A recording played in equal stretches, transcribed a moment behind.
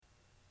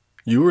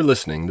You are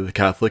listening to the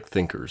Catholic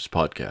Thinkers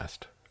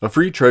Podcast, a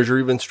free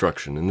treasury of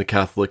instruction in the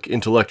Catholic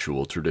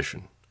intellectual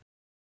tradition.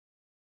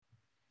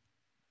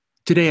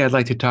 Today, I'd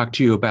like to talk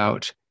to you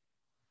about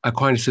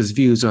Aquinas'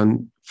 views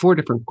on 4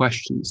 different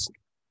questions.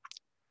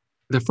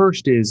 The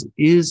first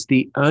is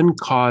the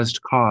uncaused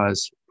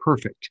cause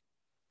perfect?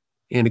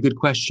 And a good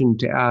question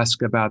to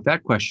ask about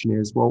that question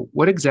is, well,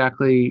 what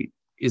exactly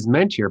is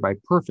meant here by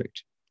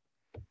perfect?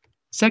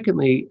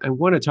 Secondly, I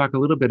want to talk a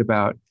little bit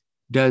about,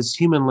 does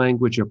human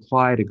language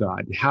apply to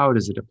God? And how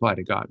does it apply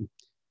to God?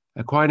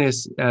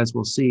 Aquinas, as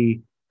we'll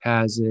see,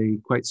 has a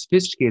quite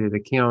sophisticated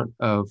account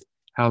of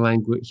how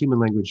human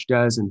language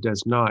does and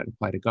does not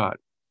apply to God.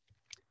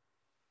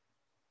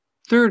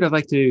 Third, I'd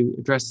like to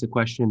address the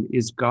question,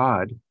 is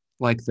God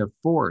like the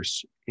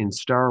Force in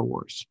Star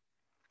Wars?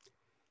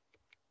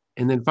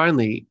 And then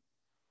finally,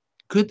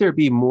 could there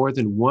be more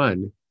than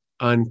one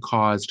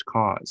uncaused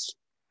cause?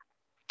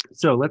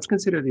 So let's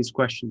consider these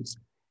questions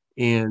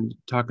and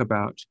talk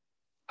about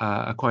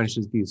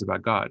Aquinas' views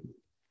about God.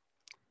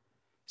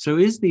 So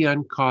is the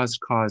uncaused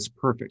cause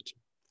perfect?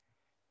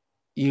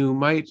 You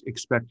might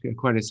expect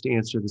Aquinas to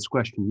answer this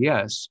question,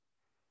 yes.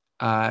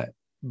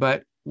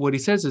 But what he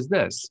says is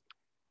this,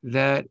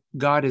 that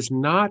God is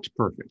not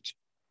perfect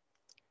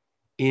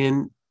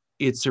in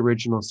its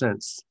original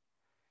sense.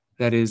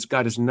 That is,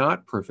 God is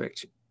not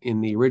perfect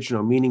in the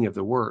original meaning of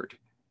the word.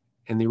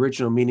 And the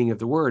original meaning of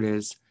the word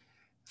is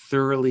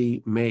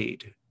thoroughly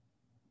made,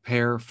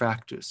 per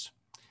factus.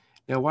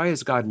 Now, why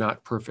is God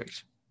not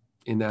perfect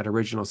in that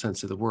original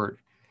sense of the word?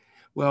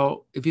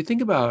 Well, if you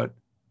think about,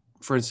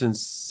 for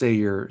instance, say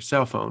your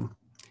cell phone,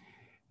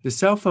 the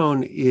cell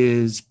phone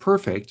is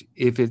perfect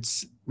if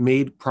it's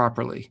made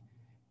properly,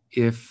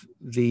 if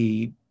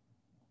the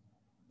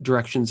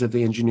directions of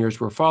the engineers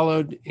were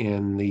followed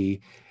and the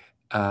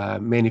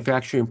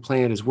manufacturing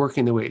plant is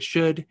working the way it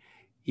should.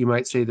 You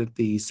might say that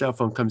the cell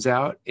phone comes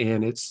out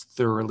and it's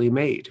thoroughly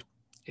made.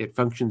 It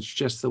functions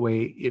just the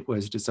way it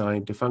was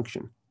designed to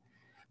function.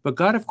 But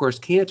God, of course,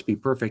 can't be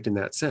perfect in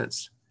that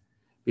sense,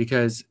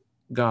 because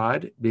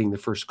God, being the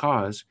first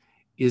cause,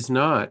 is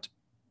not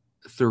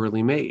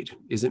thoroughly made,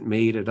 isn't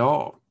made at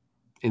all.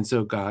 And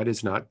so God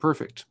is not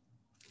perfect.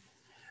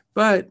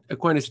 But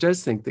Aquinas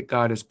does think that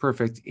God is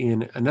perfect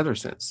in another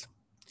sense.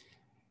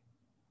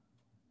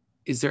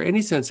 Is there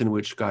any sense in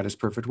which God is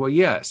perfect? Well,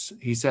 yes.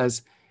 He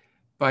says,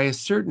 by a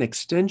certain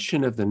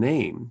extension of the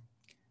name,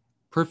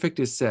 perfect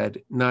is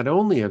said not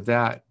only of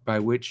that by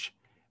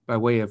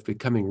way of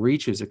becoming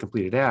reaches a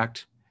completed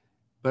act,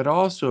 but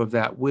also of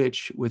that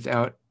which,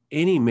 without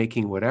any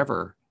making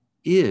whatever,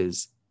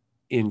 is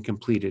in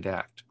completed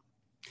act.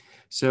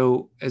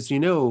 So, as you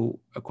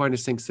know,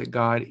 Aquinas thinks that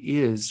God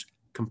is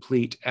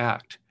complete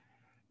act,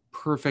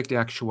 perfect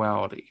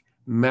actuality,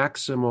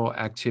 maximal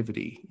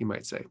activity, you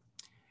might say.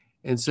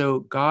 And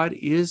so God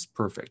is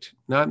perfect,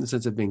 not in the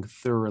sense of being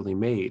thoroughly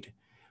made,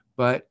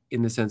 but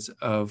in the sense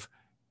of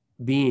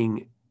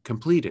being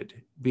completed,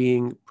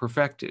 being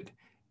perfected,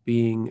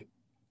 being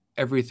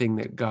everything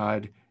that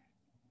God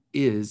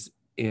is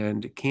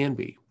and can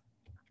be.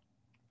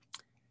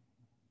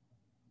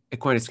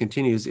 Aquinas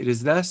continues, it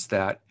is thus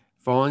that,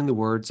 following the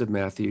words of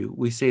Matthew,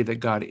 we say that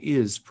God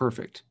is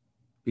perfect.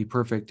 Be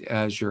perfect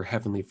as your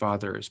heavenly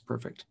Father is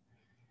perfect.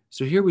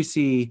 So here we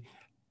see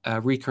a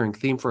recurring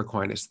theme for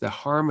Aquinas, the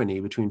harmony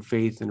between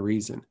faith and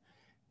reason.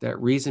 That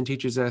reason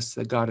teaches us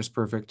that God is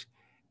perfect,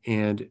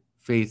 and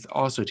faith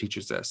also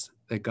teaches us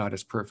that God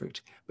is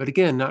perfect. But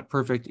again, not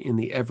perfect in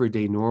the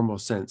everyday normal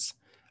sense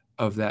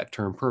of that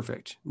term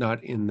perfect,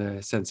 not in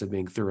the sense of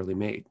being thoroughly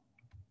made.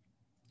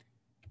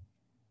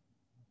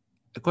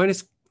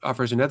 Aquinas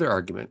offers another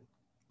argument.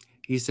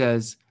 He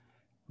says,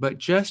 but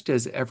just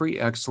as every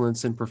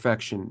excellence and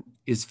perfection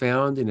is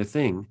found in a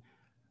thing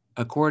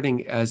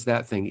according as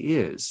that thing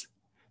is,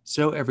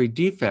 so every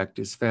defect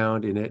is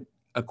found in it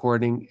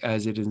according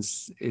as it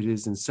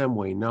is in some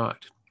way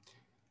not.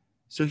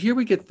 So here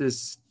we get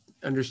this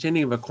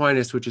understanding of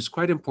Aquinas, which is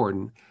quite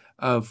important,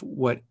 of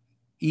what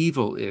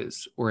evil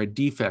is or a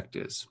defect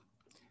is.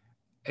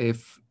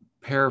 If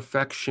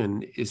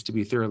perfection is to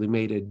be thoroughly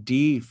made, a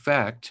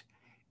defect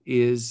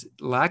is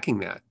lacking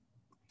that.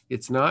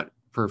 It's not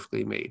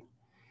perfectly made.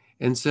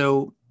 And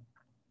so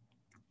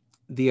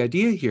the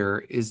idea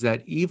here is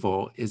that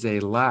evil is a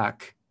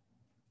lack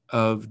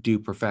of due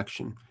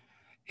perfection.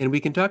 And we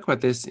can talk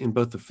about this in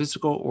both the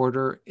physical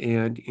order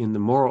and in the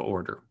moral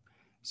order.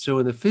 So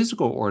in the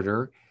physical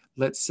order,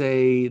 let's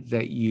say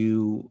that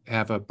you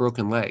have a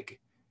broken leg.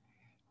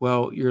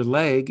 Well, your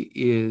leg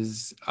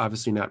is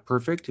obviously not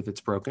perfect if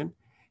it's broken.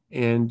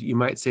 And you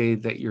might say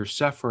that you're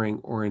suffering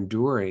or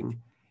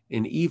enduring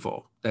an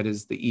evil. That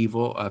is the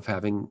evil of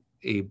having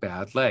a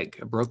bad leg,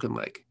 a broken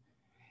leg.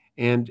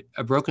 And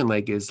a broken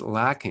leg is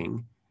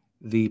lacking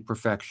the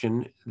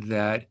perfection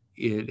that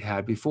it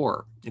had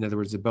before. In other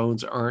words, the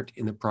bones aren't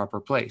in the proper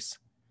place.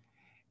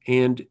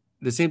 And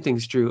the same thing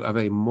is true of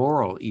a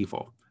moral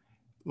evil,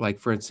 like,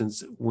 for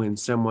instance, when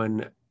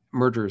someone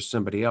murders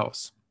somebody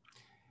else.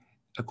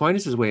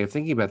 Aquinas' way of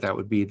thinking about that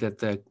would be that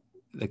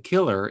the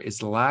killer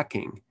is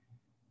lacking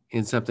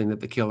in something that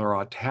the killer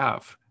ought to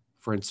have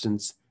For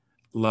instance,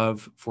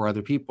 love for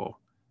other people,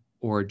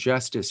 or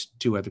justice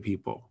to other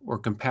people, or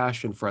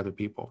compassion for other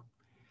people.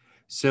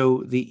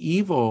 So the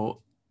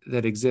evil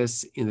that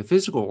exists in the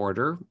physical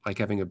order, like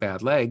having a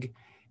bad leg,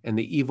 and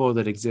the evil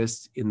that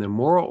exists in the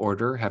moral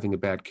order, having a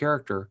bad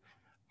character,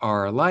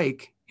 are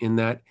alike in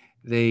that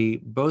they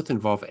both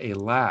involve a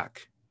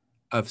lack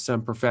of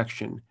some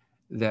perfection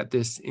that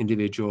this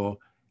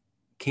individual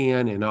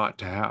can and ought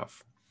to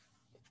have.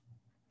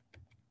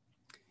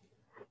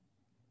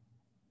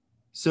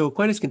 So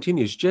Aquinas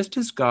continues, just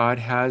as God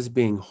has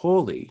being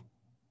holy,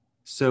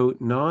 so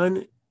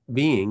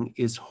non-being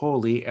is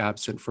wholly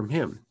absent from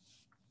him.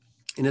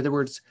 In other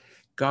words,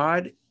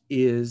 God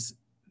is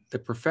the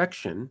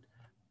perfection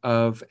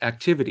of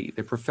activity,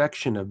 the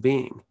perfection of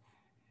being.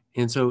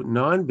 And so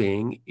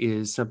non-being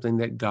is something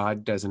that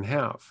God doesn't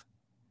have.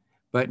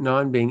 But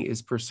non-being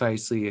is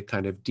precisely a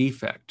kind of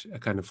defect, a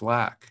kind of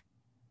lack.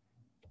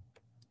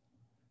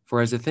 For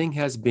as a thing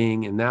has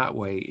being in that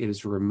way, it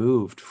is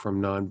removed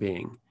from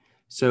non-being.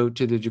 So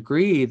to the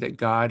degree that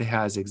God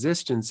has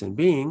existence and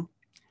being,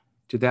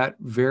 to that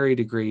very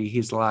degree,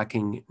 he's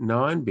lacking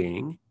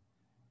non-being.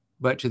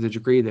 But to the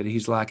degree that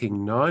he's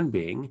lacking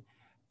non-being,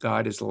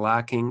 God is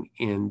lacking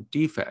in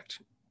defect.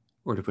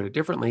 Or to put it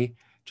differently,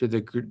 to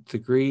the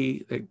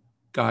degree that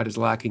God is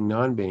lacking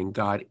non-being,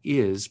 God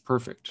is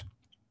perfect.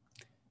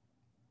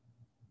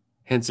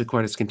 Hence,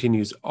 Aquinas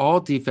continues, all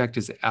defect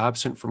is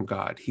absent from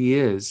God. He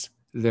is,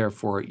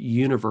 therefore,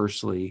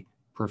 universally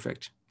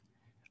perfect.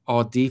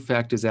 All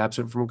defect is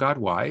absent from God.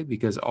 Why?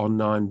 Because all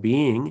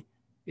non-being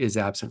is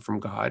absent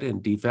from God,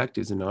 and defect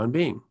is a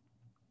non-being.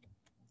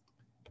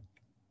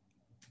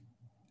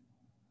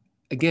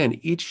 Again,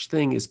 each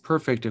thing is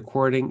perfect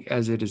according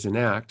as it is in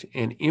act,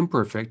 and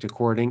imperfect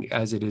according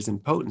as it is in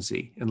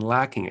potency and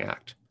lacking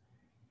act.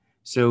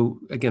 So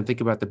again,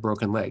 think about the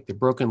broken leg. The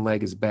broken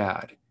leg is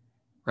bad,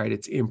 right?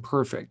 It's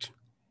imperfect.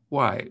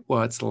 Why?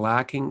 Well, it's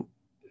lacking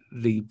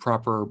the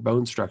proper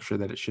bone structure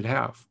that it should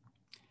have.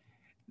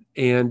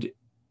 And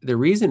the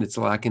reason it's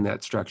lacking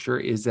that structure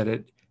is that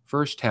it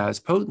first has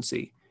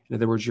potency. In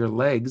other words, your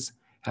legs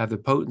have the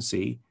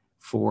potency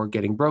for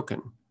getting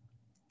broken.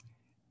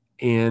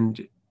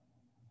 And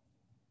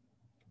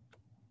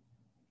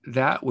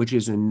that which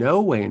is in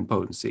no way in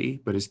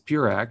potency, but is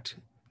pure act,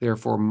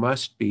 therefore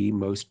must be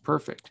most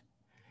perfect.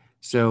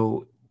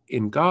 So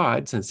in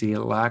God, since he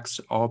lacks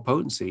all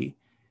potency,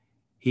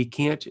 he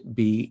can't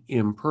be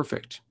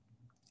imperfect.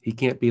 He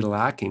can't be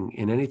lacking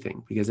in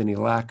anything, because any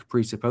lack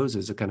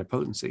presupposes a kind of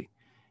potency.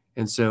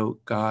 And so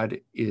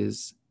God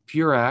is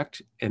pure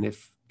act, and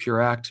if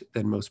pure act,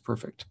 then most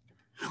perfect.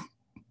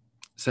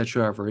 Such,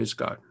 however, is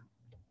God.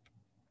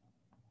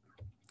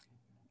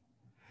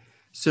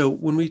 So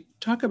when we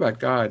talk about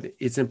God,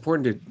 it's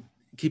important to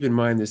keep in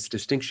mind this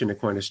distinction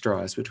Aquinas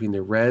draws between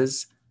the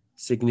res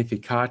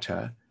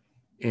significata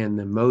and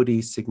the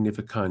modi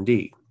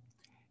significandi.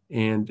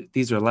 And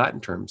these are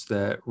Latin terms.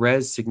 The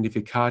res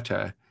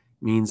significata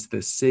means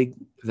the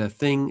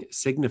thing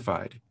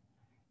signified,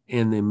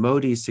 and the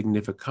modi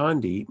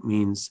significandi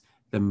means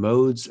the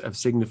modes of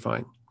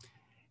signifying.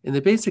 And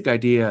the basic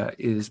idea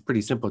is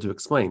pretty simple to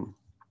explain.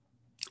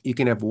 You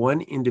can have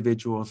one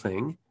individual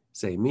thing,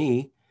 say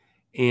me,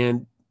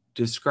 and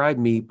describe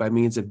me by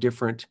means of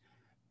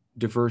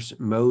diverse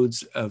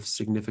modes of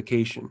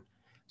signification.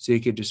 So you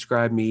could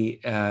describe me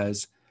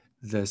as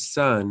the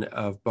son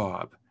of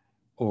Bob,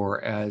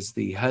 or as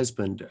the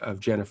husband of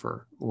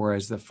Jennifer, or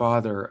as the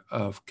father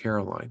of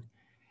Caroline.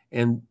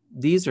 And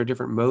these are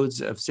different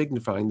modes of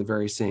signifying the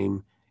very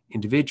same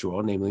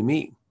individual, namely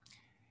me.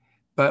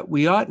 But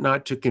we ought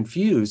not to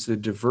confuse the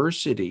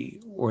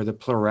diversity or the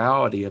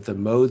plurality of the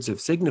modes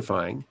of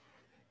signifying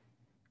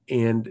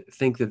and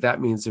think that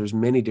that means there's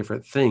many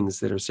different things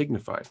that are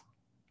signified.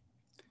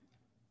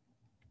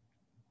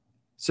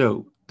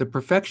 So the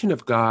perfection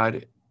of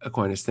God,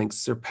 Aquinas thinks,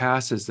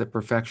 surpasses the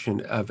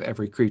perfection of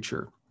every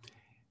creature.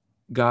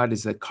 God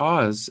is the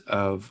cause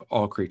of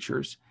all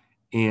creatures,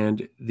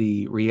 and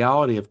the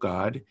reality of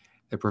God,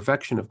 the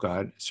perfection of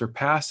God,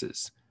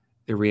 surpasses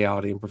the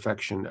reality and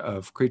perfection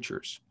of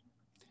creatures.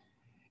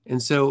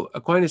 And so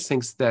Aquinas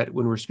thinks that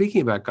when we're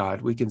speaking about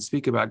God, we can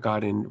speak about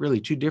God in really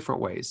two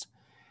different ways.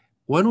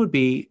 One would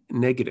be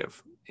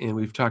negative, and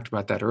we've talked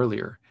about that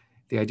earlier,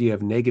 the idea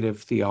of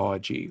negative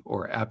theology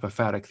or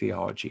apophatic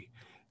theology.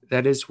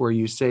 That is where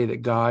you say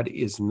that God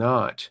is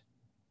not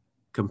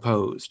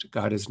composed,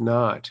 God is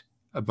not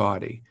a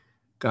body,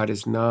 God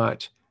is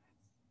not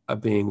a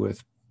being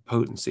with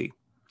potency.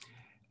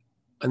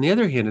 On the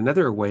other hand,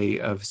 another way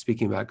of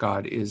speaking about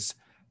God is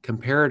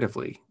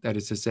comparatively, that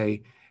is to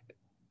say,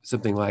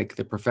 something like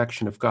the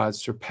perfection of God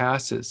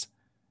surpasses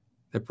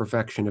the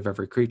perfection of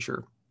every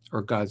creature,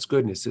 or God's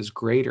goodness is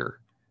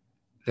greater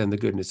than the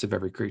goodness of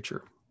every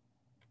creature.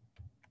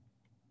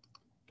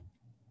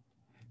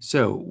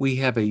 So we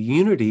have a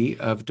unity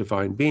of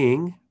divine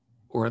being,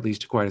 or at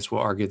least Aquinas will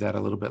argue that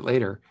a little bit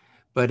later,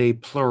 but a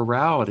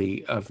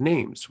plurality of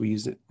names. We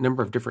use a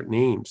number of different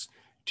names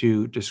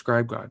to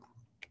describe God.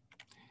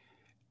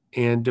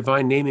 And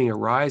divine naming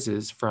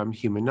arises from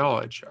human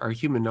knowledge. Our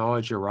human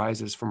knowledge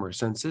arises from our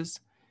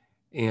senses,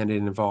 and it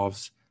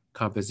involves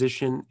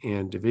composition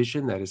and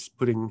division, that is,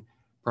 putting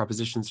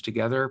propositions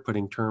together,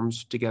 putting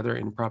terms together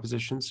in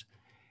propositions.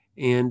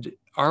 And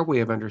our way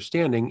of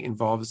understanding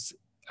involves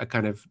a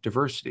kind of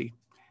diversity.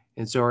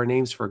 And so our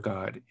names for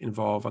God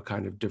involve a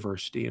kind of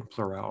diversity and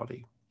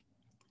plurality.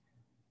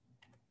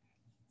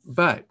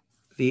 But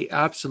the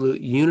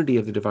absolute unity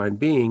of the divine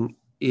being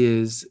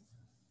is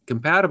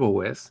compatible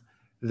with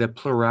the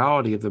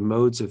plurality of the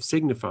modes of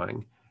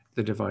signifying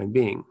the divine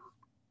being.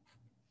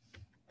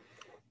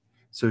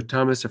 So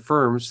Thomas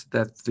affirms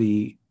that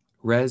the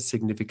res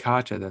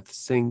significata, that the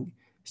thing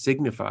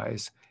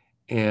signifies,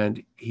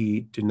 and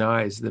he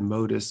denies the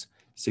modus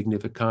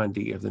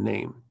significandi of the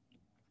name.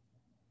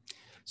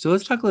 So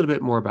let's talk a little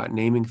bit more about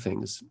naming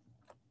things.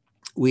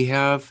 We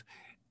have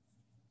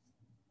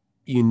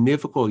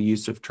univocal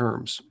use of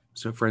terms.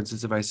 So for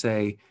instance, if I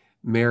say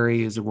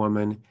Mary is a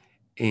woman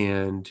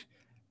and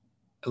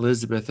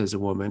Elizabeth is a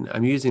woman,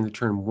 I'm using the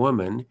term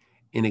woman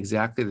in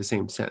exactly the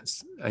same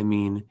sense. I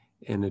mean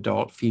an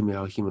adult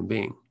female human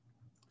being.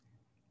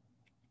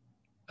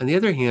 On the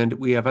other hand,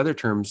 we have other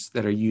terms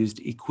that are used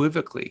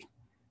equivocally.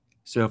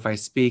 So if I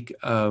speak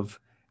of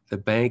the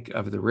bank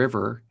of the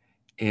river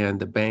and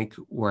the bank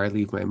where I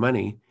leave my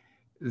money,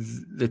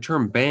 the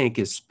term bank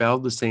is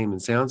spelled the same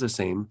and sounds the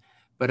same,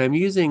 but I'm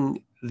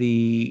using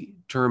the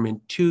term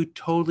in two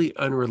totally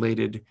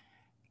unrelated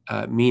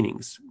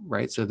meanings,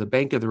 right? So the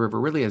bank of the river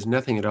really has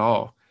nothing at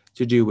all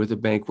to do with the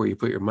bank where you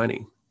put your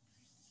money.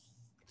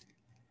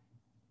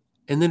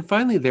 And then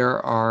finally, there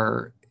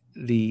are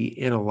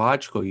the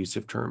analogical use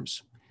of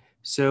terms.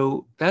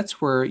 So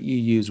that's where you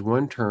use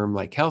one term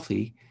like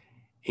healthy,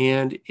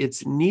 and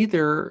it's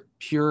neither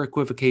pure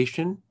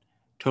equivocation,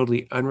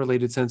 totally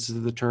unrelated senses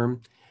of the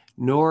term,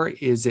 nor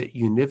is it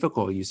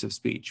univocal use of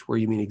speech, where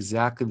you mean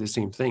exactly the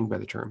same thing by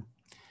the term.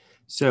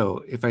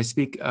 So if I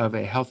speak of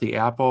a healthy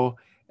apple,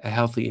 a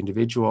healthy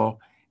individual,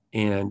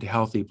 and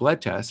healthy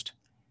blood test,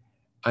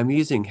 I'm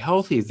using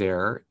healthy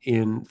there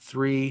in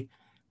three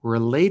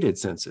related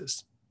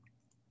senses.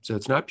 So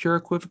it's not pure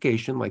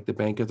equivocation like the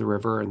bank of the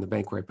river and the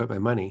bank where I put my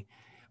money,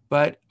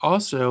 but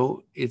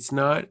also it's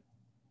not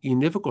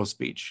univocal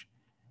speech.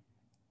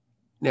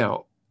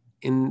 Now,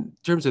 in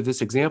terms of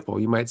this example,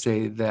 you might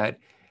say that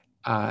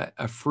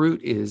a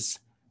fruit is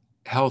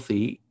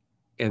healthy,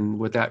 and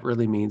what that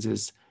really means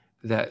is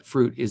that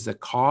fruit is the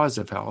cause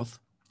of health.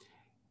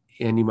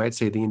 And you might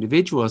say the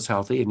individual is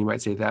healthy, and you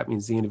might say that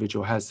means the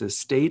individual has this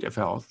state of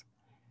health.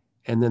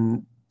 And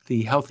then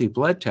the healthy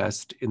blood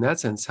test, in that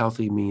sense,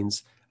 healthy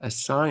means a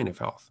sign of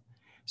health.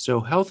 So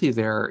healthy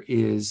there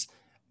is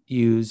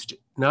used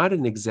not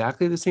in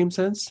exactly the same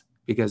sense,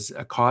 because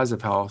a cause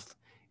of health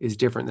is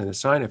different than a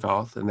sign of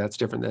health, and that's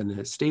different than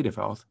a state of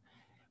health,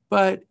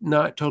 but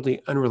not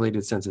totally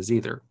unrelated senses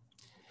either.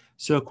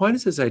 So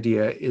Aquinas'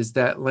 idea is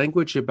that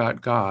language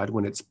about God,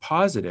 when it's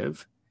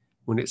positive,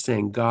 when it's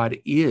saying God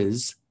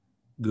is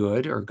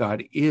good or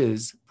God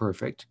is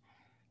perfect,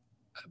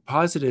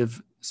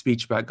 positive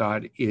speech about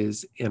God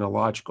is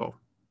analogical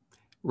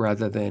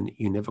rather than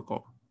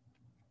univocal.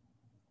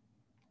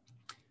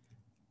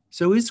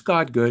 So is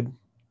God good?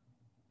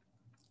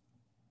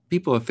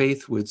 People of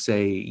faith would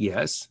say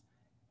yes,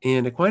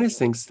 and Aquinas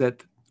thinks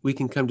that we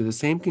can come to the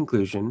same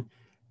conclusion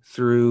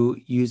through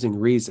using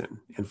reason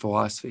and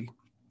philosophy.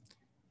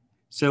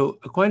 So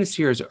Aquinas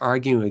here is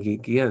arguing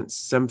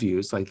against some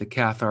views like the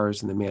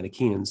Cathars and the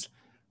Manichaeans,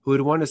 who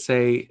would want to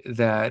say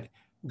that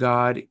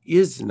God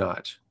is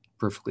not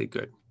perfectly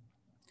good.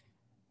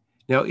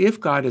 Now, if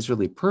God is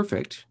really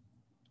perfect,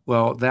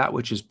 well, that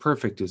which is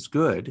perfect is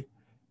good,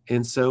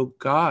 and so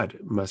God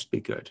must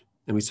be good.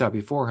 And we saw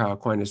before how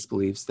Aquinas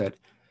believes that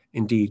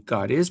indeed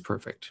God is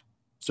perfect.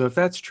 So if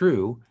that's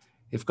true,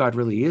 if God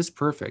really is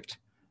perfect,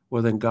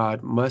 well, then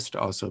God must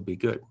also be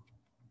good.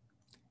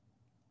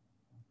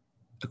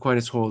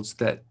 Aquinas holds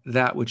that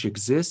that which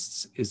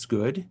exists is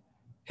good,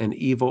 and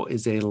evil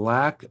is a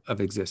lack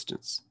of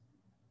existence.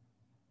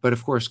 But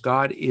of course,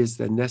 God is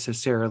the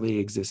necessarily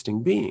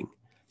existing being,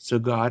 so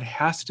God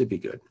has to be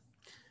good.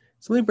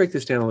 So let me break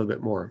this down a little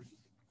bit more.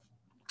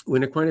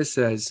 When Aquinas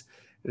says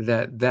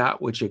that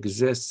that which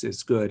exists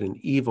is good and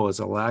evil is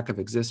a lack of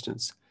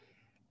existence,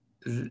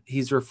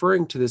 he's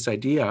referring to this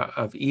idea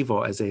of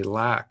evil as a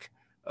lack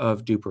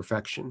of due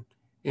perfection.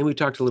 And we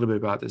talked a little bit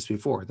about this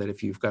before, that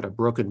if you've got a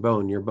broken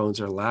bone, your bones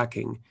are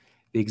lacking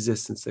the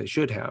existence they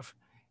should have.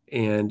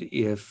 And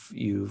if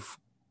you've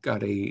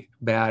got a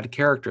bad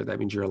character, that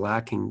means you're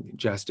lacking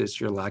justice,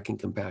 you're lacking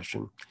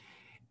compassion.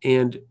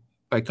 And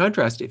by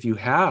contrast, if you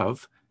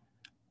have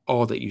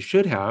all that you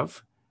should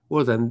have,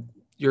 well, then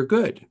you're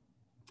good.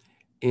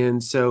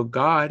 And so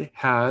God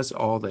has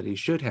all that he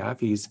should have.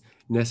 He's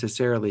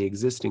necessarily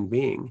existing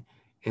being.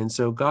 And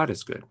so God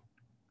is good.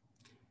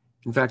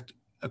 In fact,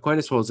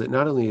 Aquinas holds that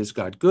not only is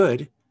God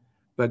good,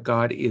 but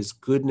God is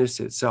goodness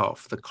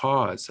itself, the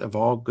cause of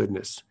all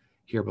goodness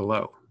here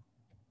below.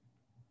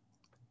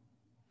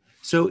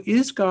 So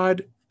is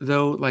God,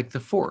 though, like the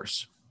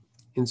Force?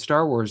 In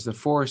Star Wars, the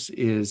Force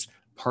is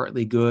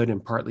partly good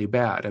and partly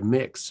bad, a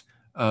mix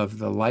of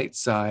the light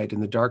side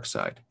and the dark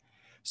side.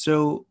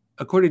 So,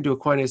 according to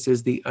Aquinas,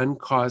 is the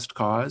uncaused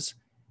cause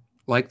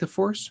like the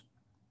force?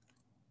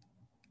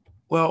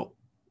 Well,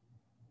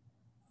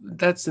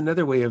 that's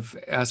another way of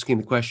asking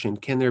the question,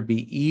 can there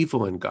be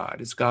evil in God?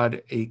 Is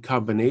God a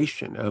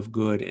combination of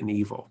good and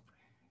evil?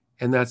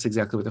 And that's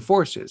exactly what the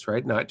force is,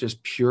 right? Not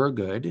just pure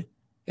good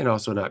and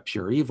also not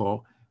pure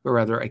evil, but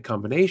rather a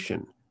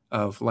combination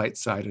of light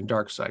side and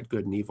dark side,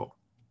 good and evil.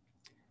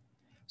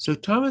 So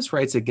Thomas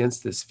writes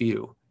against this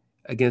view,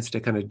 against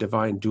a kind of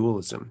divine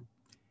dualism.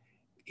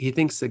 He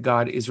thinks that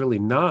God is really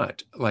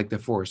not like the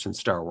force in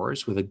Star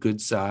Wars, with a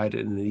good side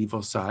and an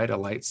evil side, a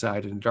light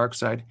side and a dark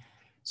side.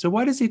 So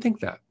why does he think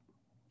that?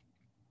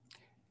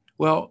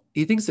 Well,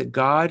 he thinks that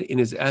God in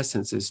his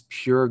essence is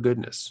pure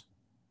goodness,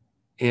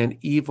 and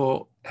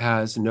evil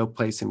has no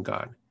place in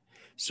God.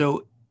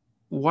 So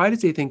why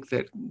does he think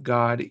that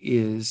God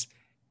is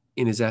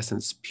in his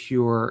essence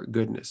pure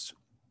goodness?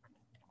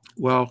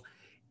 Well,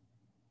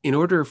 in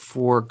order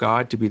for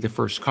God to be the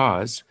first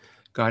cause,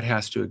 God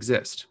has to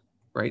exist,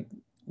 right?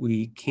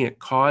 We can't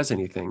cause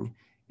anything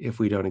if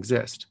we don't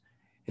exist.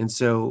 And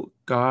so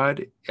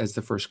God, as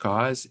the first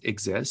cause,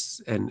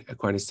 exists, and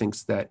Aquinas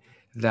thinks that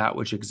that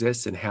which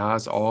exists and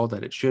has all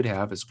that it should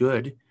have is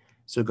good,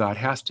 so God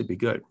has to be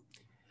good.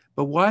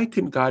 But why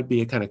couldn't God be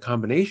a kind of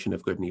combination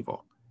of good and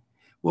evil?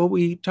 Well,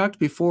 we talked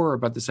before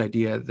about this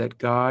idea that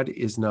God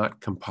is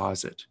not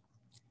composite.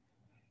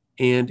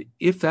 And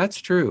if that's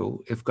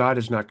true, if God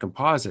is not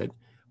composite,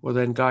 well,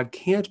 then God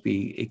can't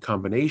be a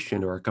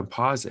combination or a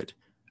composite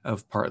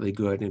of partly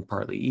good and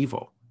partly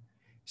evil.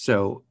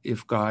 So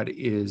if God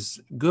is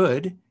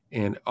good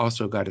and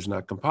also God is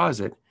not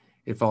composite,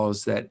 it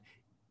follows that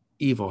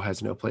evil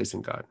has no place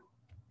in God.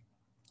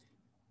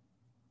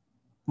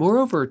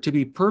 Moreover, to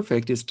be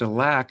perfect is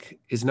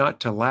not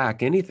to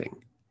lack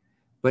anything,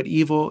 but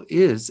evil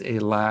is a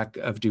lack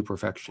of due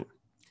perfection.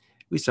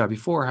 We saw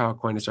before how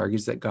Aquinas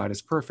argues that God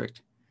is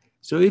perfect.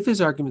 So if his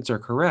arguments are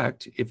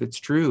correct, if it's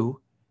true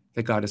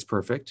that God is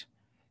perfect,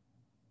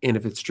 and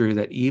if it's true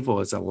that evil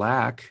is a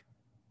lack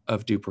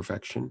of due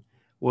perfection,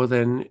 well,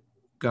 then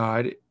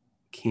God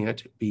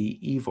can't be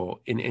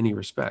evil in any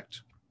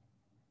respect.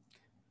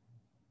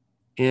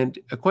 And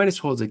Aquinas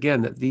holds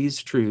again that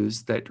these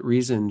truths that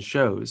reason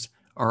shows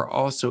are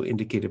also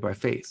indicated by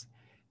faith,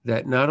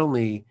 that not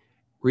only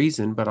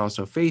reason, but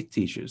also faith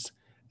teaches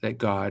that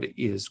God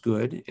is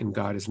good and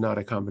God is not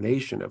a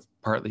combination of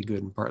partly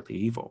good and partly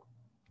evil.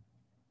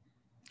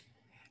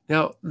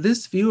 Now,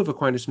 this view of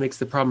Aquinas makes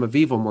the problem of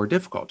evil more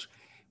difficult,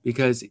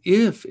 because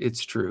if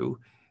it's true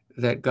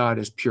that God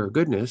is pure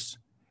goodness,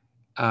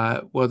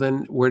 well,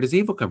 then where does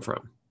evil come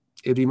from?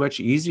 It'd be much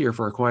easier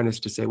for Aquinas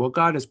to say, well,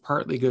 God is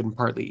partly good and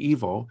partly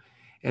evil,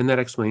 and that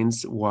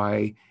explains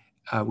why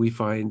we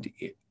find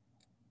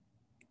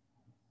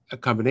a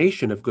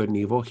combination of good and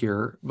evil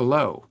here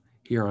below,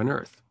 here on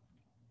earth.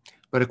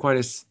 But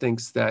Aquinas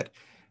thinks that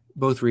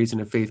both reason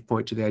and faith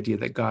point to the idea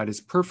that God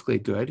is perfectly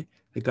good,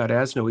 that God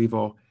has no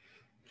evil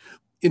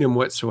in him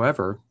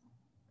whatsoever,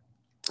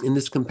 and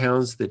this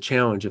compounds the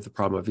challenge of the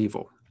problem of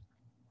evil.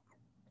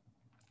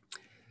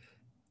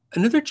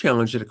 Another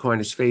challenge that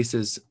Aquinas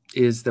faces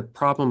is the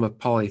problem of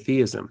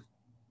polytheism.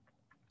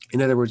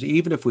 In other words,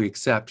 even if we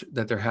accept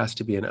that there has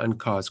to be an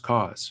uncaused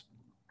cause,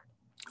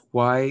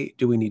 why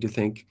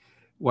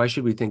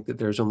should we think that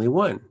there's only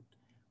one?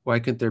 Why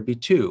couldn't there be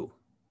two?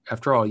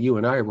 After all, you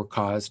and I were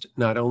caused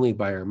not only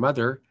by our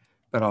mother,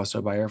 but also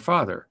by our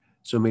father.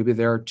 So maybe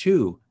there are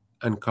two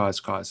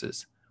uncaused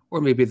causes, or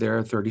maybe there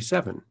are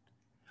 37.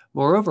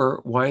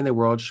 Moreover, why in the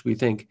world should we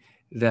think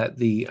that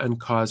the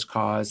uncaused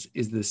cause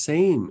is the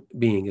same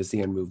being as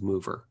the unmoved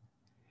mover?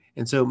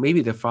 And so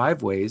maybe the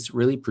 5 ways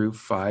really prove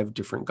 5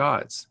 different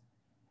gods.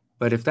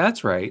 But if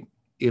that's right,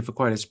 if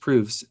Aquinas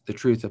proves the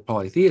truth of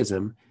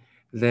polytheism,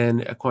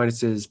 then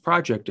Aquinas'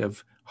 project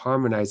of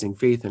harmonizing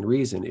faith and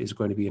reason is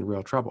going to be in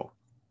real trouble.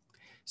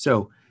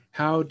 So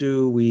how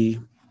do we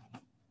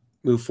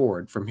move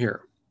forward from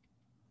here?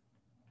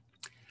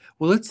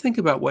 Well, let's think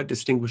about what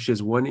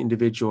distinguishes one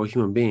individual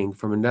human being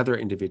from another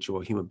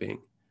individual human being.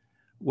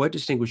 What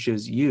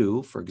distinguishes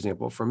you, for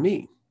example, from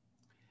me?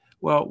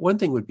 Well, one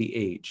thing would be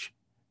age.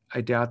 I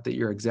doubt that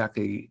you're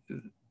exactly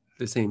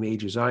the same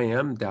age as I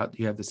am, doubt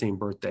you have the same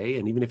birthday.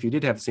 And even if you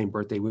did have the same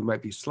birthday, we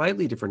might be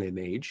slightly different in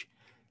age.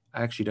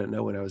 I actually don't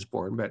know when I was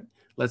born, but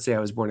let's say I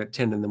was born at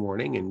 10 in the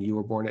morning and you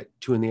were born at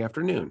 2 in the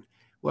afternoon.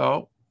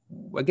 Well,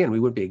 again, we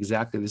wouldn't be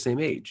exactly the same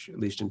age, at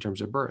least in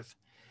terms of birth.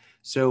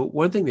 So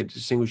one thing that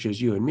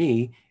distinguishes you and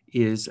me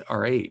is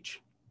our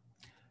age.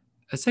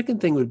 A second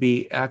thing would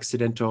be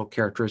accidental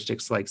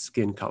characteristics like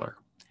skin color.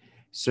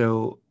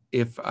 So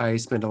if I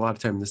spend a lot of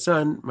time in the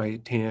sun, my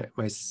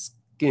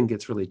skin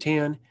gets really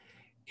tan.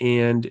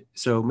 And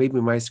so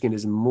maybe my skin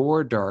is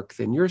more dark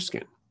than your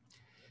skin.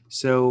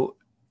 So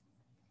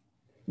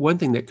one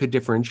thing that could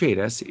differentiate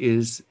us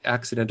is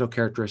accidental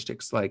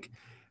characteristics like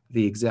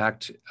the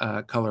exact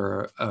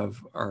color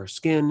of our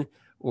skin,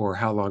 or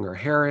how long our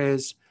hair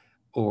is,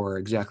 or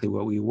exactly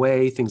what we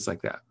weigh, things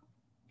like that.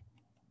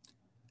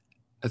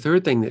 A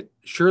third thing that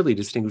surely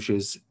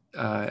distinguishes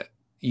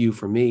you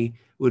from me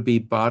would be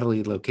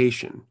bodily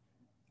location.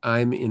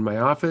 I'm in my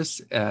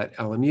office at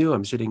LMU.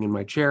 I'm sitting in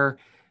my chair.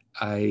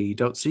 I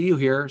don't see you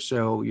here,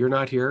 so you're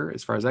not here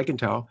as far as I can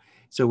tell.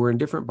 So we're in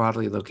different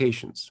bodily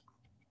locations.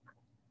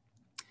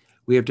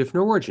 We have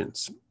different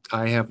origins.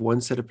 I have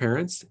one set of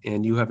parents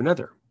and you have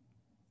another.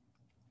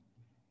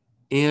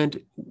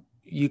 And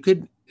you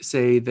could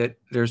say that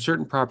there are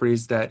certain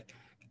properties that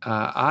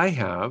I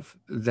have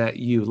that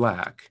you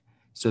lack.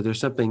 So there's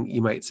something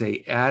you might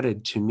say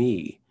added to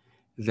me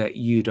that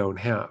you don't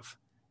have.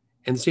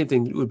 And the same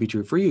thing would be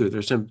true for you.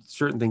 There's some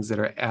certain things that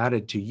are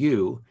added to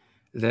you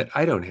that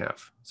I don't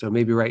have. So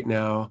maybe right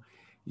now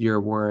you're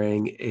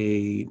wearing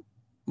a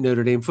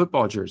Notre Dame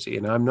football jersey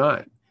and I'm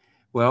not.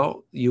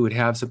 Well, you would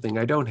have something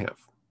I don't have.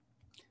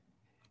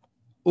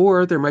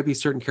 Or there might be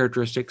certain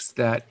characteristics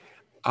that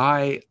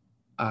I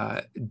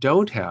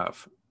don't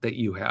have that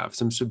you have,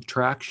 some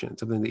subtraction,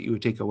 something that you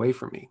would take away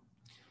from me.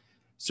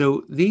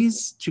 So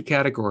these two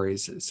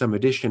categories, some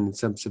addition and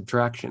some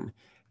subtraction,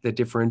 that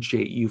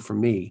differentiate you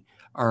from me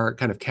are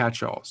kind of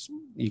catch-alls.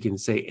 You can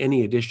say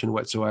any addition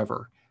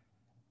whatsoever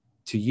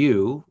to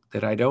you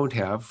that I don't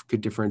have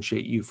could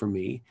differentiate you from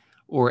me,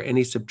 or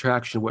any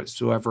subtraction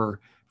whatsoever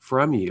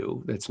from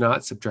you that's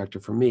not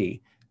subtracted from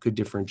me could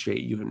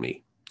differentiate you and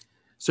me.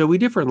 So we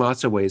differ in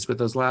lots of ways, but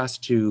those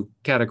last two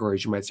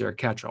categories you might say are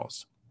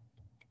catch-alls.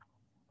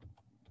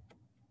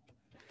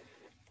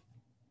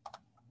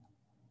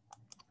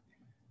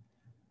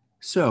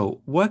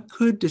 So what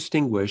could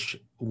distinguish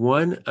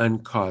one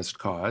uncaused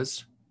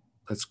cause,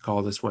 let's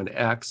call this one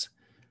X,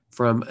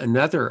 from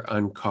another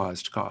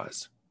uncaused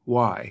cause,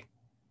 Y?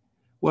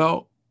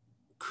 Well,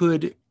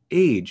 could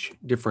age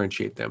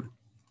differentiate them?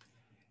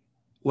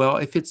 Well,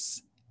 if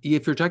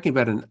you're talking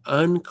about an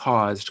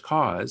uncaused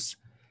cause,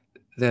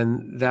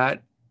 then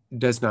that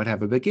does not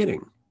have a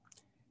beginning.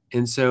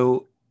 And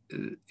so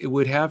it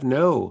would have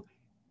no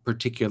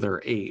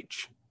particular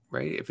age,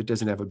 right? If it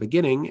doesn't have a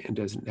beginning and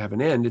doesn't have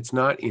an end, it's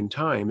not in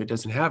time, it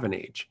doesn't have an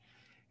age.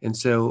 And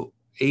so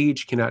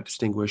age cannot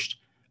distinguish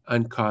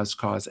uncaused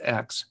cause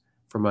X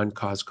from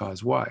uncaused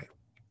cause Y.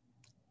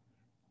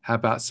 How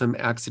about some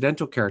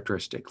accidental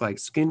characteristic like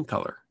skin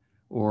color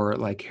or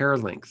like hair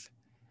length?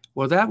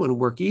 Well, that wouldn't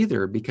work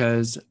either,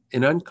 because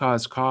an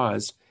uncaused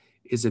cause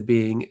is a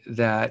being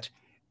that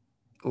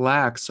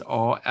lacks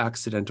all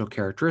accidental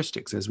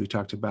characteristics, as we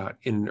talked about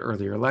in an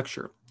earlier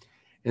lecture.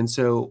 And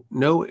so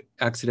no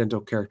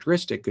accidental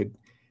characteristic could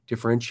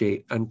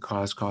differentiate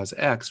uncaused cause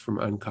X from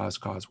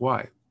uncaused cause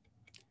Y.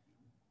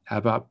 How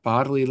about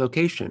bodily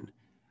location?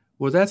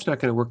 Well, that's not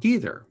going to work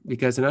either,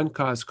 because an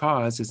uncaused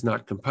cause is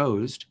not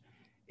composed.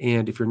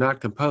 And if you're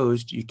not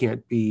composed, you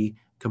can't be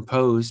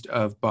composed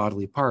of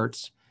bodily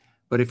parts.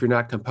 But if you're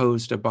not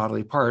composed of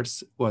bodily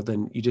parts, well,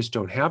 then you just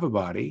don't have a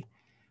body.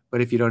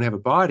 But if you don't have a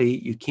body,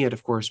 you can't,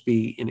 of course,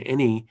 be in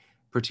any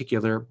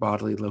particular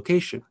bodily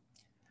location.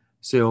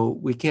 So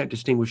we can't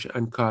distinguish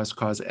uncaused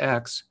cause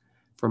X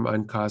from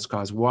uncaused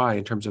cause Y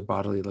in terms of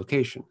bodily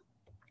location.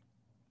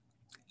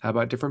 How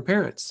about different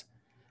parents?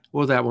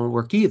 Well, that won't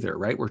work either,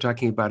 right? We're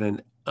talking about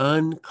an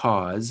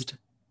uncaused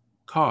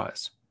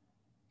cause.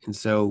 And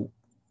so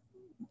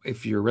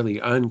if you're really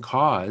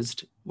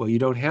uncaused, well, you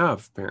don't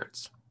have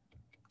parents.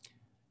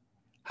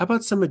 How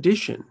about some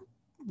addition,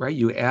 right?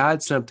 You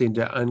add something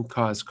to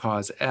uncaused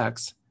cause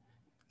X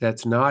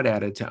that's not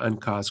added to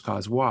uncaused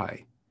cause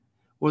Y.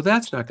 Well,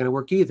 that's not going to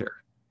work either.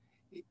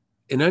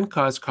 An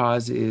uncaused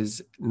cause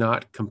is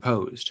not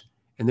composed,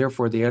 and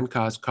therefore the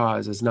uncaused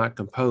cause is not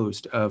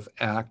composed of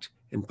act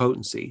and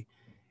potency.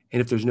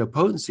 And if there's no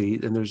potency,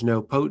 then there's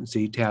no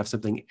potency to have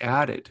something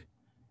added.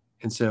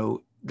 And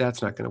so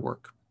that's not going to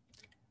work.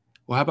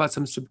 Well, how about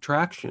some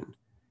subtraction?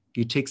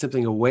 You take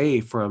something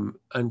away from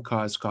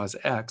uncaused cause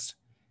X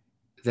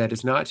that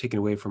is not taken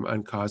away from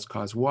uncaused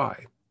cause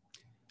Y.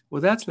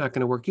 Well, that's not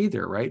going to work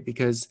either, right?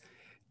 Because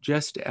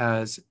just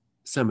as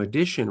some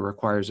addition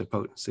requires a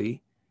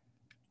potency,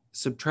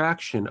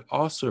 subtraction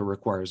also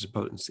requires a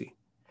potency.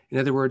 In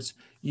other words,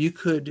 you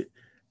could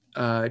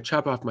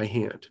chop off my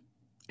hand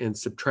and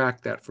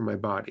subtract that from my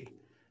body.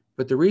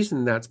 But the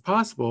reason that's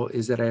possible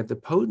is that I have the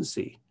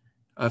potency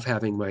of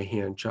having my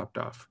hand chopped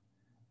off.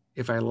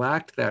 If I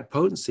lacked that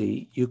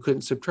potency, you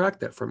couldn't subtract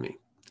that from me.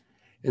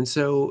 And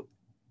so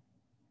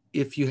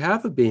if you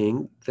have a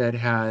being that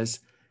has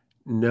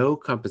no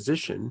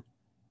composition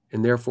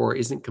and therefore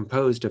isn't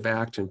composed of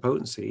act and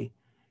potency,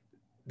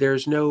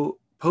 there's no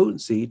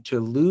potency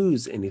to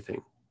lose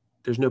anything.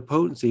 There's no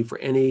potency for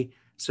any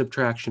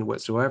subtraction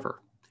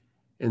whatsoever.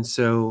 And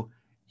so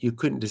you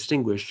couldn't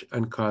distinguish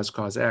uncaused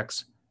cause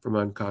X from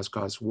uncaused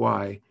cause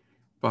Y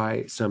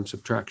by some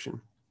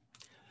subtraction.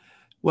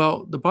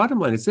 Well, the bottom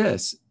line is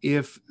this: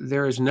 if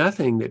there is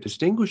nothing that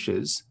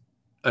distinguishes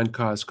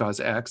uncaused cause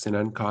X and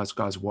uncaused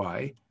cause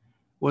Y,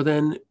 well,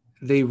 then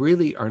they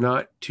really are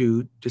not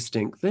two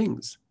distinct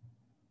things.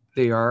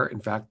 They are,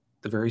 in fact,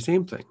 the very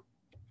same thing.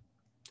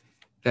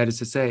 That is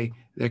to say,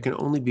 there can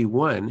only be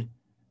one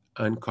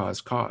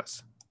uncaused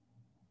cause.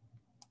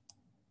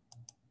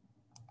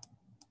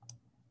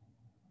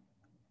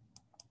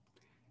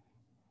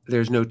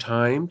 There's no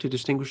time to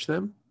distinguish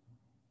them.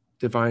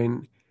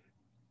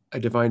 A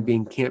divine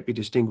being can't be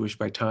distinguished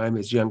by time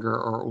as younger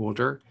or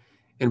older.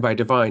 And by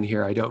divine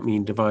here, I don't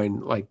mean divine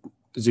like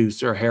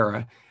Zeus or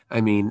Hera.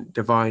 I mean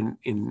divine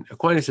in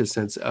Aquinas'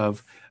 sense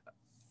of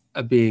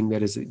a being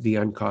that is the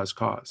uncaused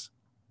cause.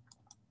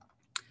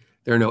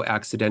 There are no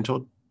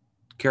accidental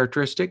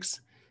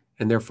characteristics,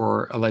 and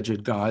therefore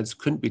alleged gods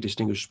couldn't be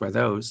distinguished by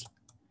those.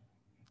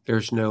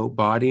 There's no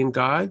body in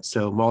God,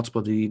 so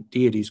multiple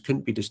deities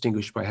couldn't be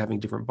distinguished by having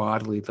different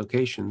bodily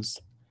locations.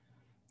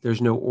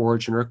 There's no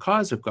origin or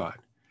cause of God,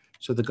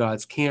 so the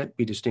gods can't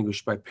be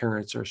distinguished by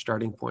parents or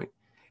starting point.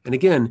 And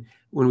again,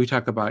 when we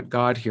talk about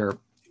God here,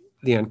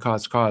 the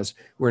uncaused cause,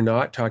 we're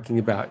not talking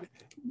about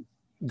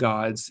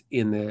gods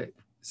in the,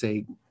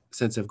 say,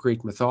 sense of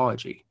Greek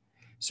mythology.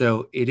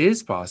 So it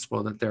is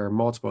possible that there are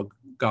multiple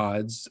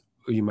gods,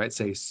 or you might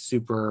say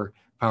super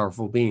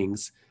powerful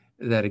beings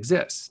that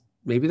exist.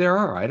 Maybe there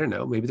are, I don't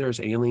know. Maybe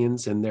there's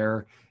aliens and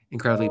they're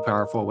incredibly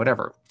powerful,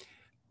 whatever.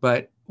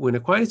 But when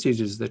Aquinas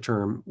uses the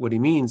term, what he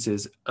means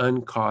is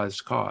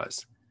uncaused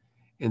cause.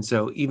 And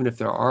so even if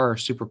there are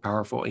super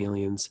powerful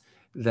aliens,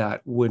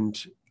 that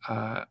wouldn't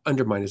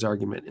undermine his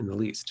argument in the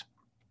least.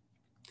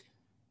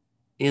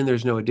 And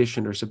there's no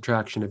addition or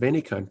subtraction of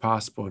any kind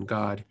possible in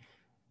God.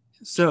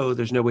 So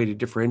there's no way to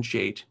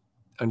differentiate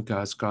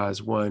uncaused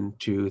cause 1,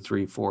 2,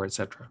 3, 4,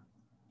 etc.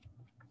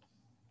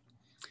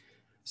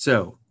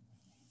 So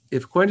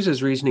if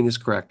Aquinas' reasoning is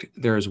correct,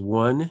 there is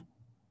one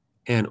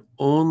and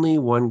only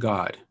one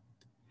God.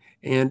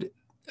 And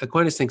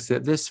Aquinas thinks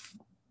that this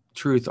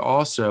truth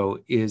also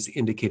is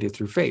indicated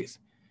through faith,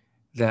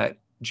 that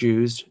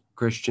Jews,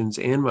 Christians,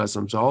 and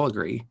Muslims all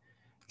agree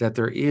that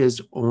there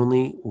is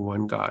only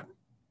one God.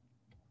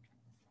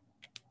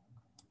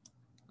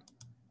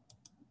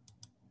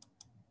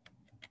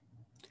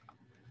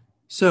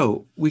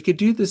 So we could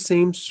do the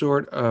same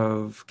sort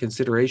of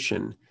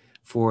consideration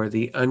for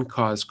the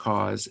uncaused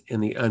cause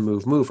and the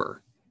unmoved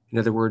mover. In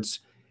other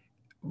words,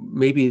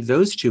 maybe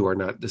those two are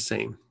not the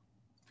same.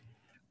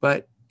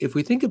 But if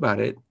we think about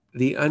it,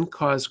 the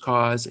uncaused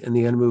cause and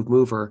the unmoved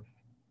mover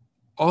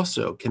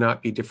also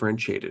cannot be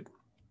differentiated.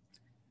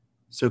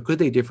 So could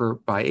they differ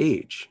by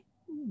age?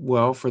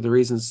 Well, for the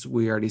reasons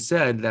we already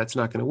said, that's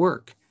not going to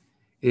work.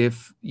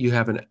 If you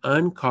have an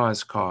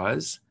uncaused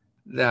cause,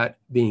 that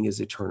being is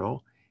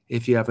eternal.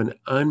 If you have an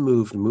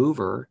unmoved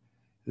mover,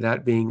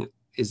 that being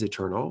is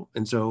eternal.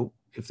 And so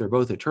if they're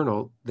both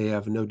eternal, they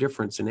have no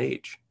difference in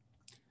age.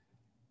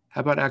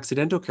 How about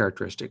accidental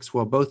characteristics?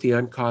 Well, both the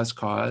uncaused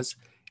cause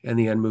and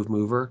the unmoved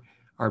mover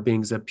are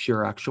beings of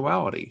pure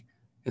actuality.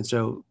 And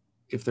so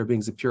if they're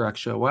beings of pure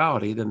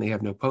actuality, then they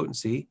have no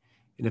potency.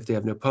 And if they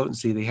have no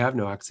potency, they have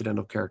no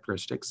accidental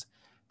characteristics.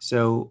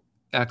 So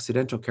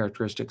accidental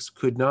characteristics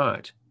could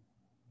not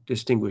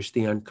distinguish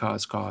the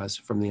uncaused cause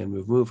from the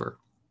unmoved mover.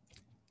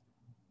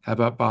 How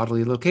about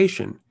bodily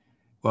location?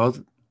 Well,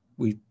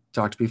 we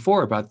talked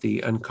before about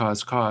the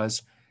uncaused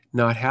cause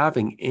not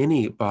having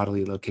any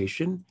bodily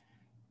location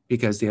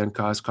because the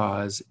uncaused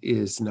cause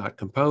is not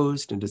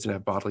composed and doesn't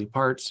have bodily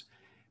parts.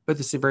 But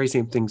the very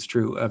same thing's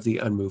true of the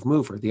unmoved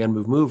mover. The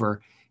unmoved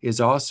mover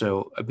is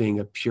also a being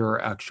of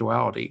pure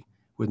actuality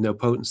with no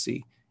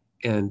potency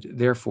and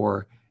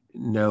therefore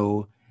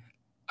no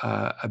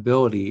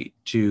ability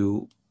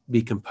to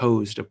be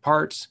composed of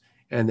parts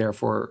and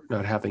therefore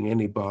not having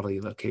any bodily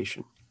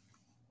location.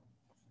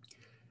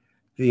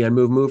 The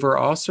unmoved mover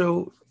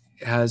also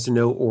has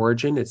no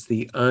origin. It's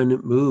the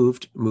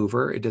unmoved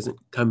mover. It doesn't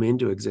come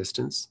into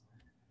existence.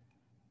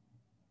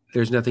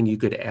 There's nothing you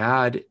could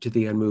add to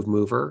the unmoved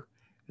mover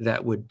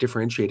that would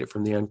differentiate it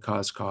from the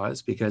uncaused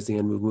cause because the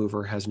unmoved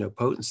mover has no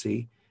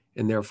potency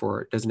and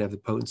therefore it doesn't have the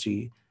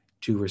potency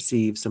to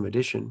receive some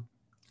addition.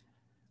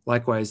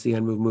 Likewise, the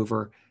unmoved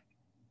mover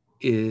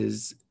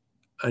is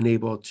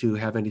unable to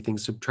have anything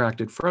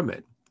subtracted from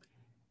it.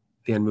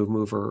 The unmoved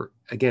mover,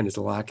 again, is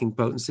lacking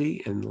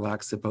potency and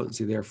lacks the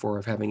potency, therefore,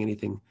 of having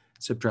anything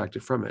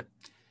subtracted from it.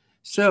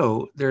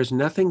 So there's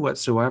nothing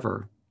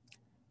whatsoever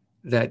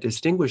that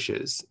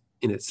distinguishes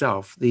in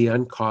itself the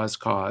uncaused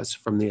cause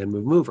from the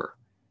unmoved mover.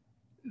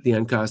 The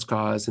uncaused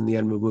cause and the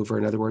unmoved mover,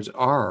 in other words,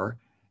 are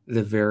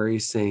the very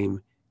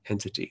same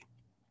entity.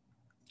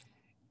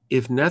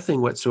 If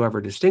nothing whatsoever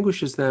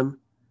distinguishes them,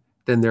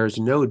 then there's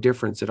no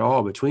difference at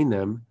all between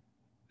them.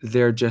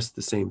 They're just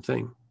the same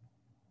thing.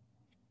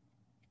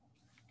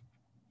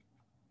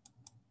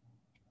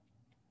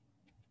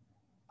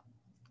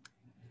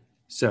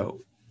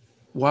 So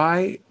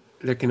why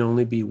there can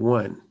only be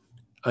one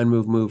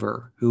unmoved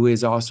mover who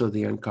is also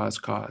the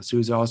uncaused cause, who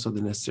is also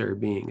the necessary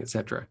being,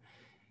 etc.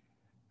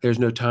 There's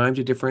no time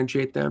to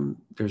differentiate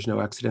them. There's no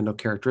accidental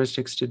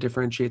characteristics to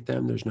differentiate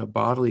them. There's no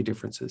bodily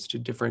differences to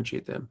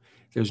differentiate them.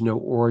 There's no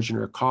origin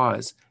or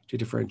cause to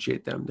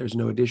differentiate them. There's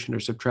no addition or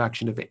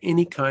subtraction of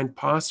any kind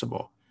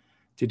possible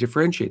to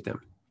differentiate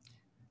them.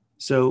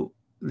 So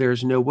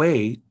there's no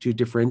way to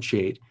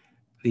differentiate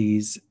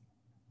these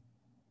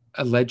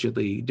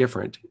allegedly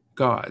different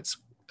gods,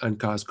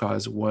 uncaused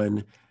cause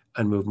 1,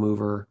 unmoved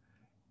mover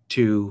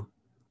 2,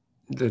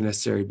 the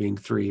necessary being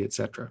 3,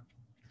 etc.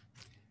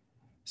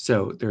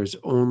 So there's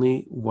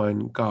only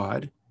one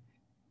God.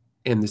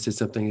 And this is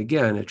something,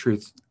 again, a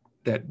truth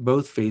that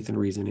both faith and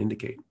reason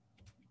indicate.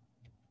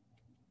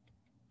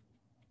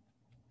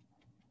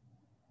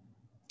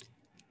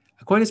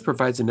 Aquinas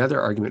provides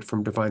another argument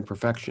from divine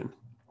perfection.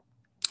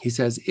 He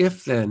says,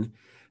 if then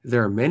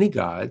there are many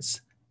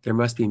gods, there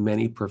must be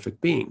many perfect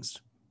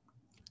beings.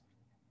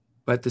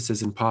 But this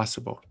is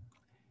impossible.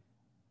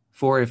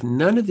 For if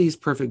none of these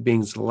perfect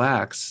beings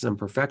lacks some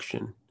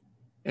perfection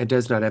and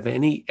does not have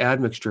any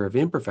admixture of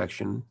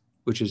imperfection,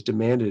 which is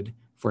demanded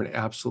for an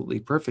absolutely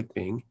perfect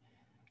being,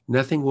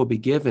 nothing will be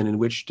given in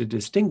which to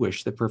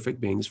distinguish the perfect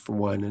beings from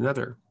one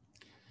another.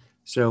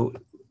 So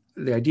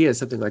the idea is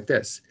something like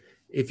this.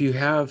 If you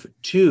have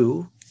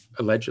two,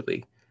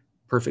 allegedly,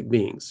 perfect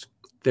beings,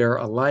 they're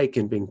alike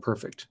in being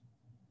perfect.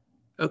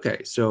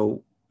 Okay,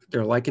 so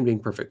they're alike in being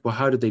perfect. Well,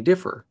 how do they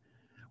differ?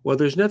 Well,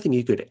 there's nothing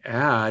you could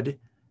add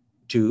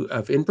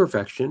of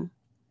imperfection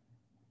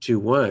to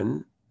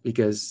one,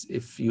 because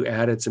if you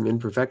added some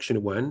imperfection to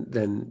one,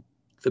 then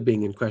the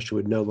being in question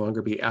would no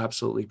longer be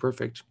absolutely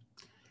perfect.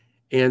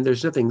 And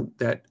there's nothing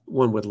that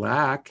one would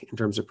lack in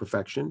terms of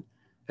perfection.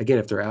 Again,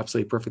 if they're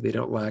absolutely perfect, they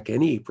don't lack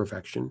any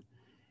perfection.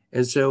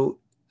 And so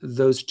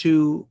those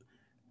two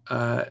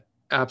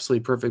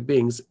absolutely perfect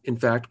beings, in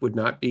fact, would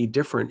not be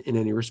different in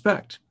any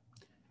respect.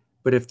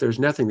 But if there's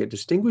nothing that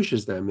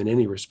distinguishes them in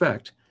any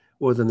respect,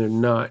 well, then they're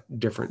not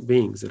different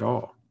beings at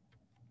all.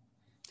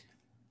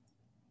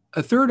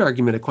 A third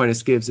argument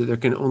Aquinas gives, that there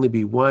can only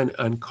be one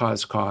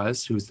uncaused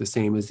cause, who is the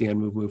same as the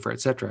unmoved mover,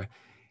 etc.,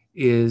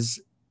 is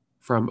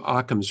from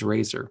Occam's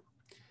razor.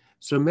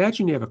 So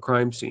imagine you have a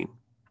crime scene,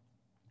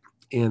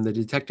 and the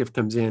detective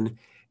comes in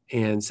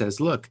and says,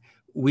 look,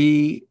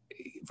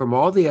 from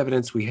all the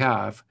evidence we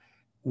have,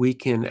 we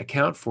can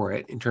account for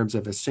it in terms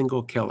of a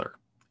single killer.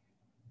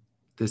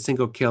 The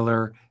single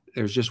killer,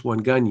 there's just one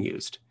gun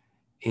used,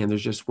 and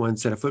there's just one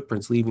set of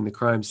footprints leaving the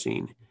crime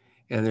scene,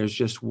 and there's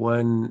just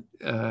one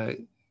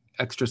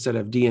extra set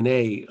of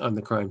DNA on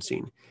the crime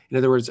scene. In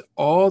other words,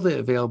 all the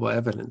available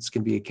evidence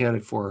can be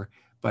accounted for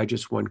by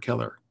just one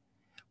killer.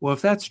 Well,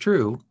 if that's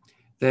true,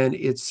 then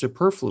it's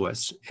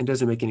superfluous and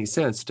doesn't make any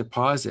sense to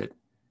posit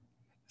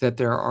that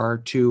there are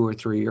 2 or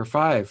 3 or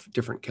 5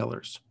 different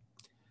killers.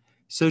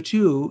 So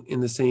too,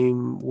 in the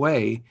same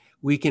way,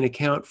 we can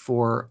account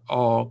for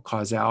all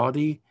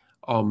causality,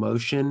 all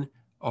motion,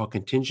 all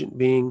contingent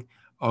being,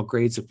 all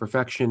grades of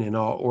perfection, and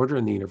all order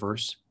in the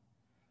universe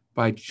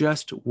by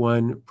just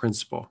one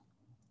principle,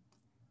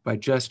 by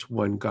just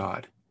one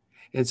God.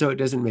 And so it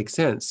doesn't make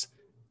sense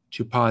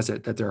to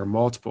posit that there are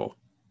multiple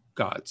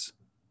gods.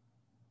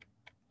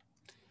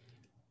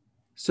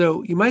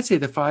 So you might say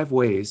the 5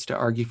 ways to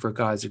argue for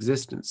God's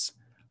existence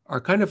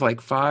are kind of like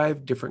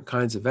 5 different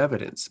kinds of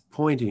evidence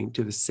pointing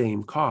to the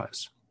same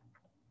cause.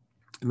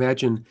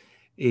 Imagine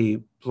a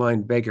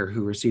blind beggar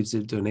who receives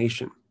a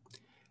donation.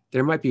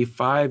 There might be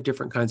 5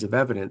 different kinds of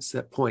evidence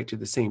that point to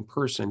the same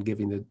person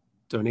giving the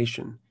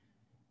donation,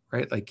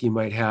 right? Like you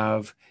might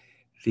have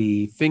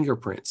the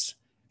fingerprints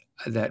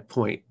that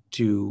point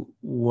to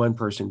one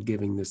person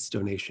giving this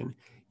donation.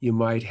 You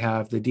might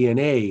have the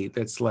DNA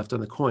that's left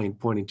on the coin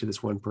pointing to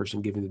this one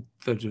person giving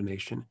the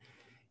donation.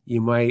 You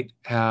might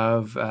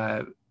have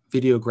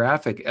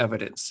videographic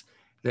evidence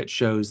that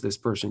shows this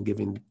person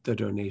giving the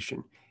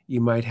donation. You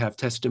might have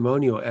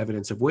testimonial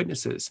evidence of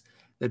witnesses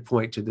that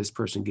point to this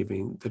person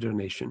giving the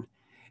donation.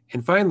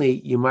 And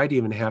finally, you might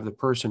even have the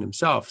person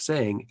himself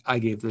saying, I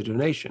gave the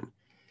donation.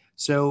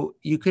 So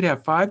you could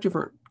have 5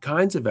 different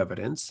kinds of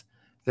evidence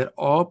that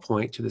all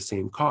point to the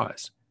same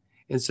cause.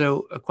 And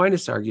so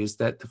Aquinas argues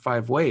that the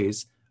 5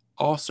 ways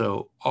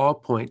also all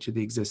point to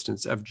the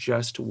existence of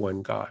just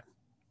one God.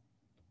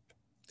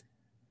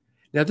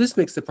 Now, this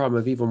makes the problem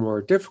of evil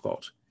more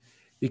difficult,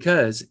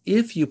 because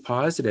if you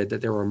posited that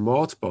there were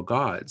multiple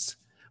gods,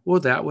 well,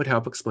 that would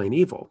help explain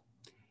evil.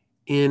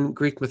 In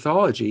Greek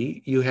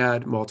mythology, you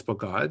had multiple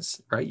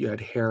gods, right? You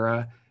had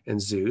Hera and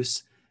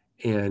Zeus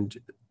and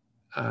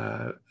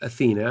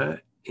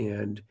Athena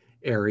and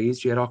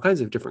Ares. You had all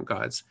kinds of different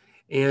gods.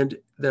 And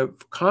the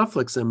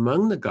conflicts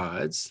among the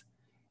gods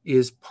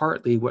is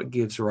partly what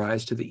gives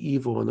rise to the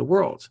evil in the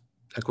world,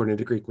 according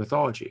to Greek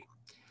mythology.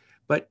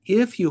 But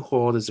if you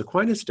hold, as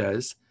Aquinas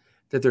does,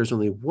 that there's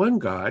only one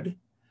God,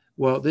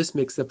 well, this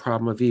makes the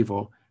problem of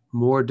evil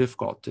more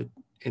difficult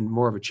and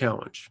more of a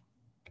challenge.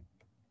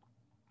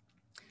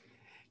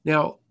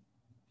 Now,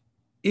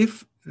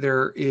 if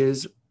there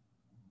is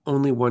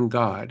only one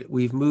God,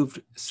 we've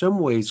moved some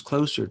ways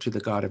closer to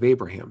the God of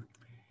Abraham.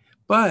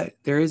 But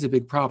there is a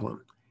big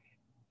problem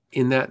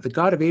in that the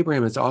God of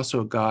Abraham is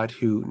also a God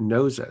who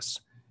knows us.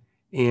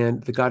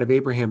 And the God of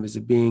Abraham is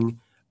a being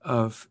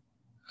of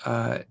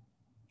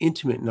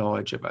intimate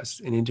knowledge of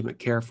us and intimate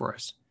care for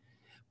us.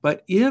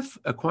 But if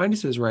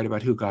Aquinas is right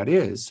about who God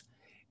is,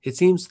 it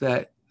seems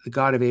that the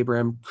God of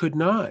Abraham could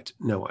not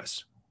know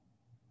us.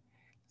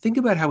 Think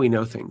about how we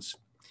know things.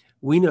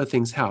 We know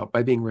things how?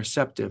 By being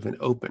receptive and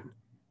open.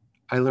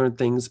 I learn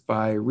things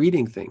by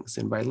reading things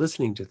and by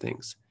listening to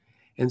things.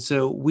 And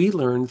so we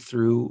learn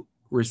through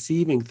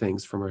receiving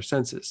things from our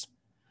senses.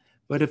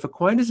 But if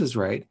Aquinas is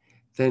right,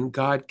 then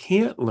God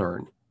can't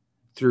learn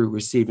through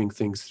receiving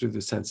things through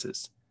the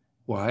senses.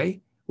 Why?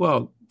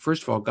 Well,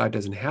 first of all, God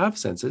doesn't have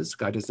senses.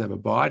 God doesn't have a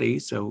body,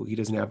 so he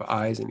doesn't have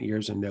eyes and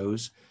ears and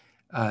nose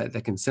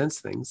that can sense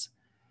things.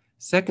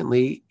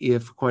 Secondly,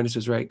 if Aquinas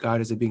is right,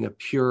 God is a being of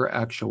pure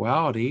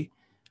actuality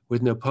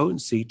with no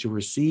potency to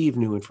receive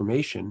new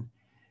information.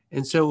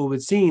 And so it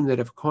would seem that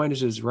if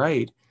Aquinas is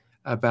right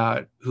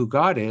about who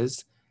God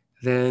is,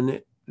 then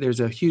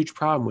there's a huge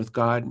problem with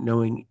God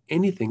knowing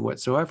anything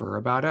whatsoever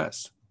about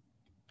us.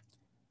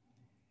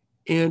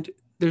 And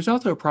there's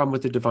also a problem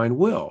with the divine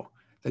will.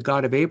 The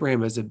God of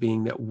Abraham is a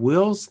being that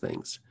wills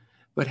things.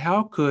 But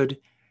how could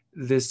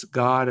this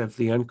God of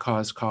the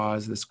uncaused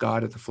cause, this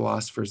God of the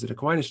philosophers that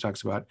Aquinas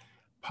talks about,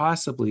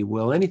 possibly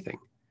will anything?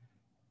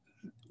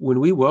 When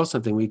we will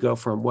something, we go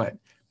from what?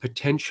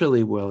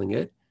 Potentially willing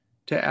it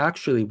to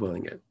actually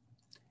willing it.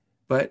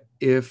 But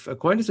if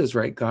Aquinas is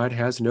right, God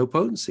has no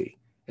potency.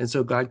 And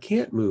so God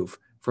can't move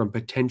from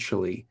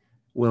potentially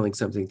willing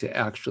something to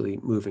actually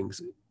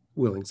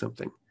willing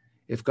something.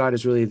 If God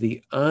is really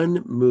the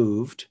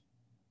unmoved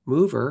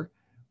mover,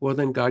 well,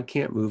 then God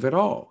can't move at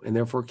all and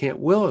therefore can't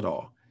will at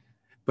all.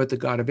 But the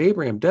God of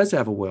Abraham does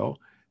have a will.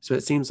 So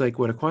it seems like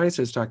what Aquinas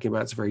is talking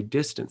about is very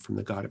distant from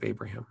the God of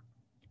Abraham.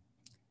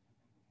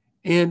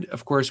 And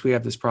of course, we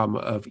have this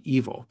problem of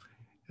evil,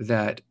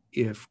 that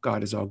if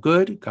God is all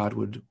good, God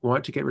would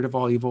want to get rid of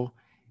all evil.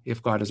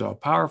 If God is all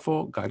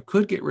powerful, God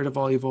could get rid of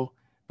all evil,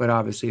 but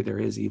obviously there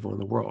is evil in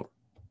the world.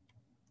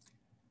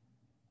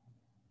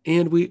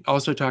 And we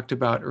also talked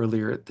about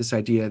earlier this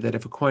idea that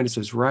if Aquinas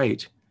is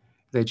right,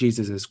 that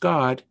Jesus is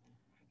God,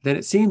 then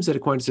it seems that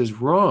Aquinas is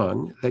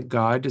wrong that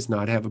God does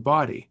not have a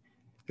body.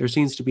 There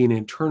seems to be an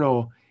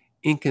internal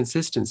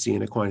inconsistency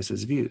in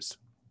Aquinas' views.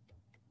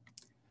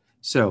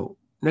 So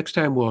next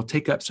time we'll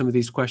take up some of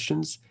these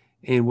questions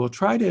and we'll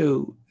try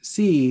to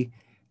see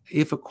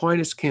if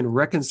Aquinas can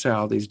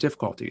reconcile these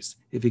difficulties,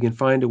 if he can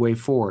find a way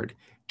forward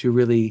to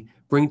really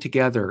bring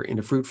together in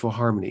a fruitful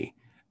harmony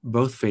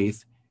both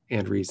faith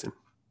and reason.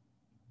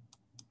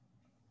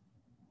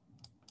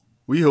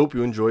 We hope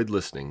you enjoyed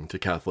listening to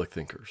Catholic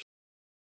Thinkers.